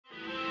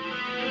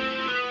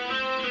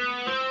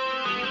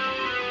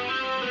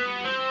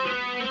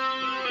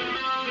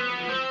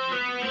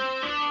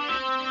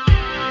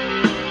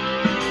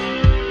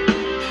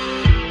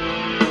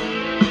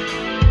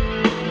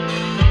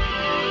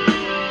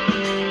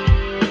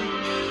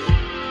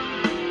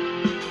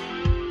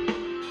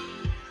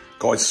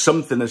guys,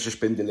 something has just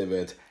been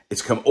delivered.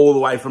 It's come all the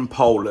way from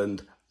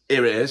Poland.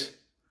 Here it is.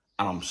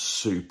 And I'm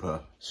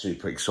super,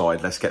 super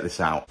excited. Let's get this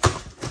out.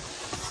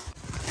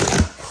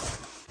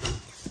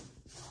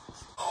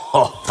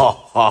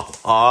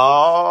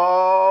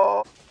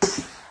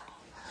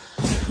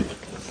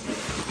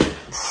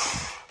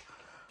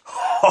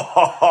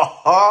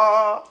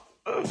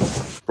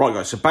 Right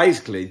guys, so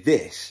basically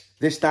this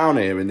down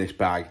here in this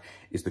bag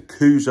is the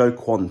Cuzo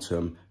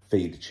Quantum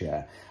feeder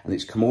chair, and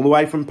it's come all the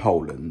way from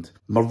Poland.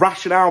 My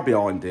rationale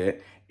behind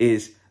it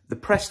is the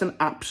Preston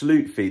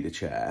Absolute feeder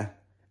chair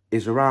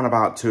is around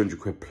about 200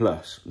 quid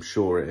plus, I'm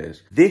sure it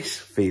is. This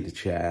feeder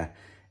chair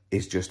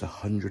is just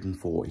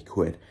 140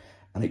 quid,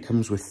 and it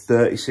comes with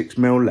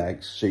 36mm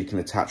legs, so you can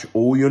attach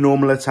all your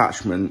normal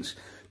attachments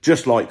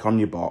just like on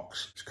your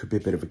box. This could be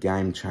a bit of a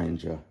game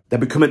changer. They're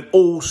becoming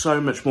all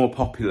so much more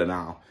popular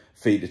now,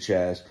 feeder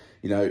chairs.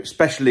 You know,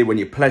 especially when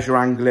you're pleasure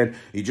angling,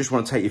 you just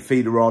want to take your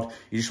feeder rod,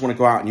 you just want to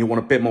go out and you want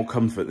a bit more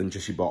comfort than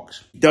just your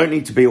box. You don't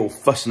need to be all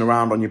fussing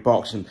around on your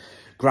box and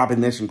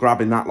grabbing this and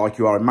grabbing that like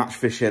you are in match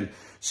fishing.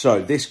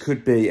 So this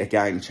could be a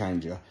game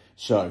changer.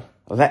 So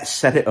let's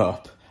set it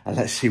up and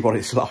let's see what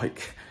it's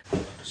like.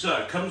 So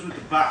it comes with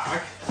the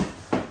bag,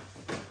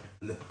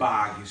 and the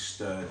bag is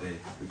sturdy.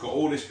 We've got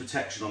all this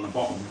protection on the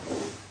bottom.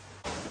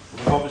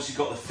 We've obviously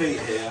got the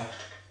feet here,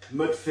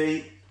 mud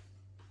feet.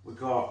 We've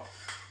got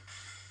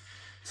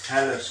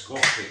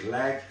telescopic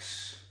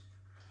legs,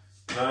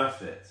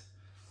 perfect,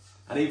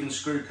 and even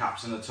screw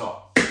caps in the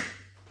top.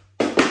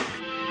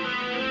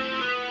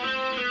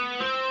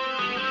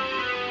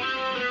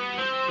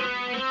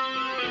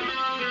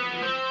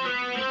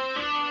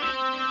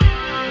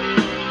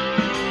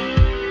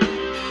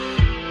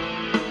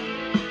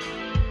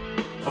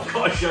 I've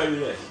got to show you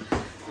this.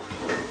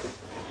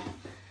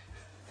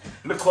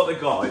 Look what the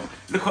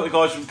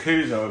guys from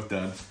Cuzo have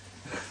done.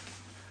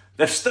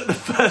 They've stuck the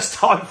first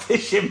time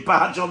fishing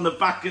badge on the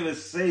back of the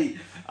seat.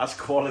 That's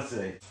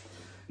quality.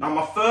 Now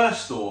my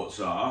first thoughts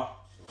are,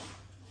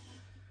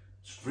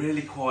 it's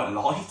really quite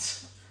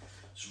light.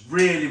 It's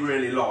really,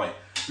 really light.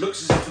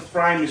 Looks as if the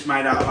frame is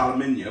made out of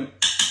aluminium.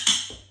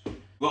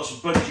 Got some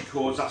bungee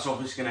cords, that's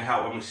obviously going to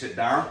help when we sit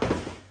down.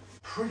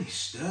 Pretty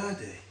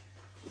sturdy.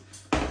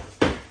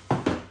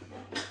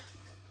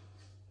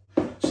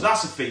 So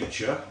that's a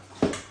feature.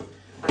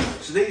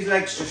 So these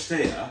legs just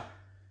here,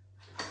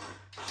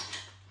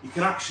 you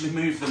can actually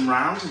move them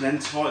round and then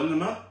tighten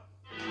them up.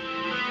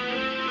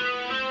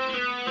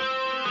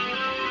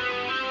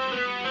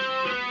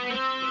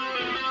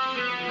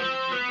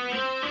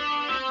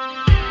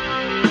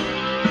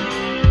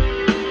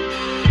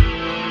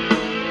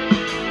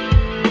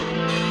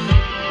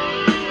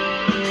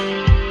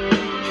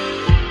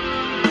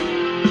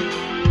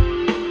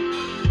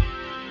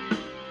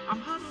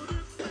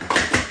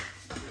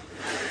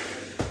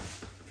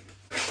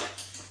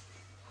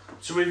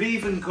 So we've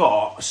even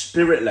got a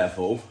spirit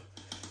level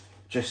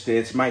just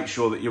here to make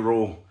sure that you're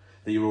all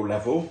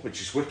level,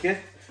 which is wicked.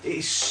 It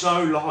is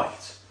so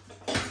light.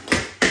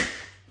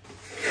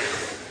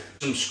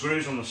 Some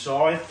screws on the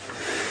side.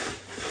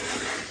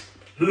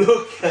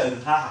 Look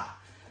at that.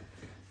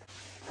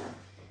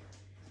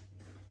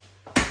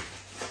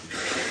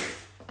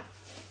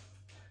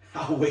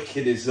 How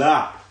wicked is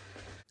that?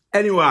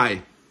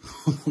 Anyway,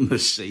 on the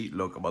seat,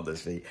 look, I'm on the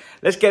seat.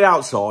 Let's get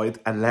outside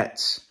and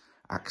let's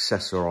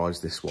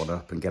accessorize this one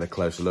up and get a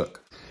closer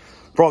look.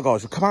 Right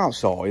guys, we'll come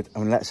outside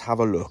and let's have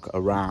a look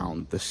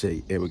around the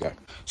seat. Here we go.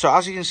 So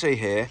as you can see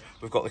here,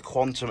 we've got the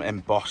Quantum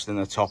embossed in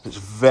the top. It's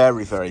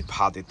very, very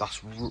padded.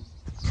 That's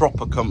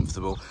proper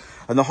comfortable.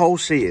 And the whole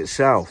seat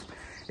itself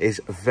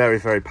is very,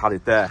 very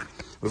padded there.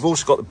 We've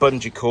also got the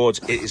bungee cords.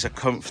 It is a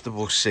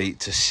comfortable seat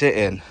to sit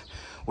in.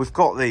 We've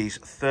got these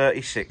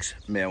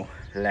 36mm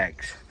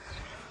legs.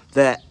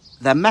 They're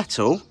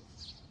metal.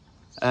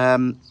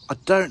 I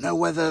don't know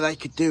whether they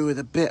could do with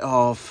a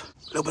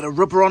little bit of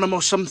rubber on them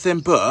or something,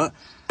 but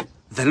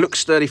they look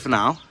sturdy for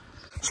now.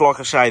 So like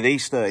I say,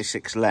 these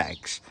 36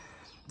 legs,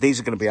 these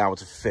are going to be able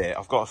to fit.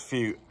 I've got a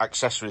few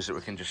accessories that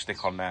we can just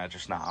stick on there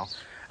just now.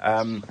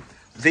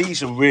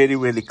 These are really,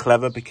 really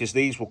clever because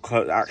these will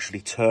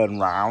actually turn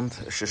round.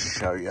 Let's just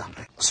show you.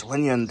 So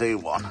when you undo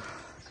one,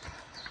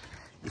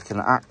 you can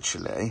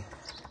actually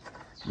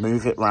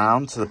move it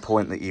round to the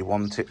point that you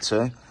want it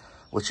to,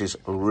 which is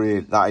really,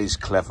 that is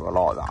clever. I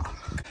like that.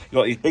 You've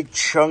got these big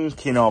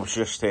chunky knobs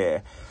just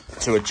here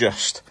to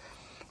adjust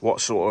what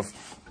sort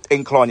of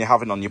incline you're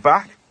having on your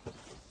back.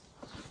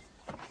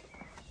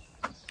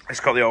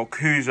 It's got the old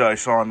Cuzo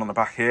sign on the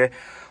back here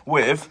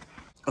with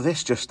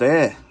this just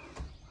there.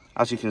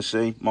 As you can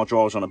see, my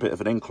drive's on a bit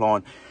of an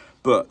incline,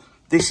 but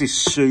this is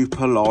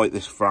super light,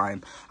 this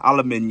frame.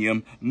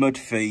 Aluminium, mud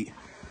feet.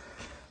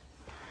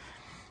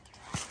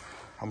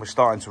 And we're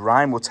starting to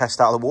rain. We'll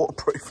test out the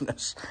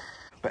waterproofness.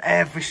 But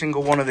every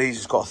single one of these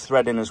has got a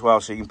thread in as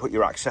well, so you can put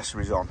your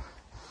accessories on.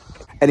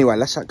 Anyway,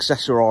 let's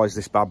accessorise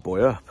this bad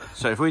boy up.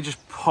 So if we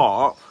just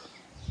pop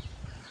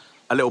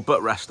a little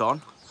butt rest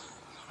on,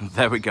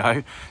 there we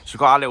go. So we've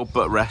got our little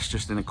butt rest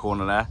just in the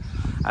corner there.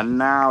 And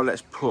now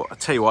let's put, I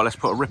tell you what, let's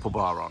put a ripple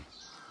bar on.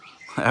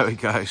 There we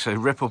go. So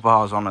ripple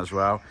bars on as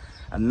well.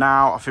 And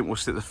now I think we'll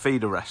stick the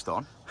feeder rest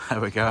on. There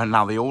we go. And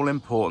now the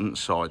all-important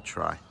side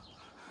tray.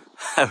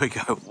 There we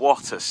go.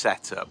 What a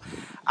setup.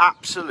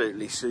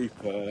 Absolutely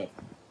superb.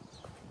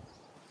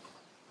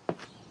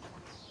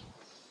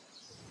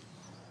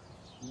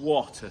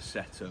 What a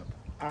setup.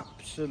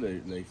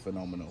 Absolutely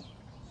phenomenal.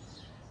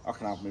 I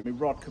can have my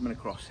rod coming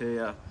across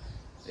here.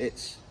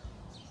 It's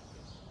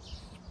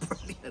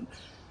brilliant.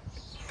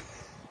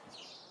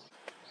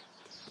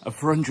 And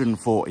for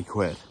 140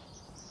 quid,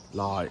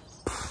 like,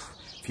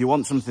 if you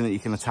want something that you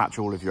can attach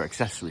all of your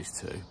accessories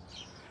to,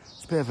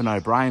 it's a bit of a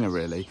no-brainer,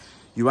 really.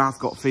 You have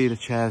got feeder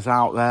chairs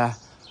out there,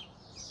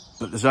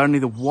 but there's only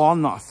the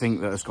one that I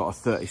think that has got a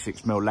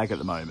 36mm leg at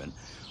the moment,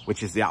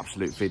 which is the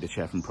Absolute Feeder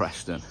chair from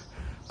Preston.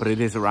 But it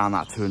is around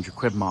that 200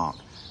 quid mark.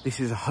 This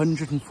is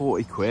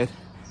 140 quid.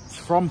 It's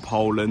from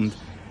Poland.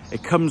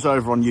 It comes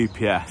over on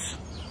UPS.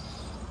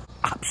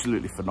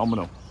 Absolutely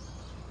phenomenal.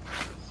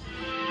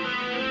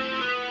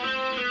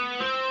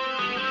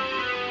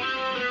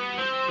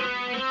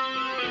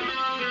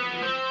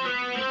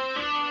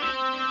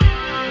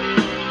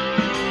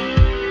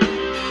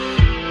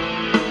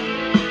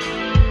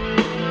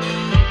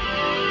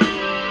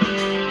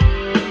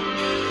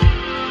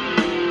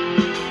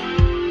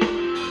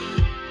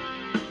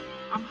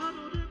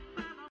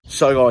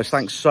 So guys,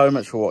 thanks so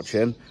much for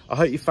watching. I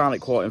hope you found it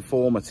quite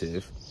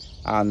informative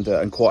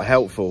and quite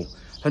helpful.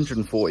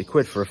 140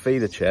 quid for a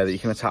feeder chair that you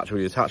can attach all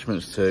your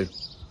attachments to.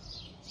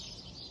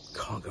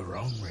 Can't go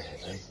wrong,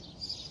 really.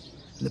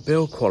 And the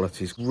build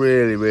quality is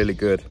really, really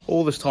good.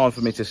 All there's time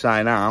for me to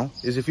say now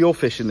is if you're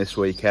fishing this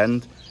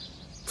weekend,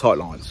 tight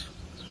lines.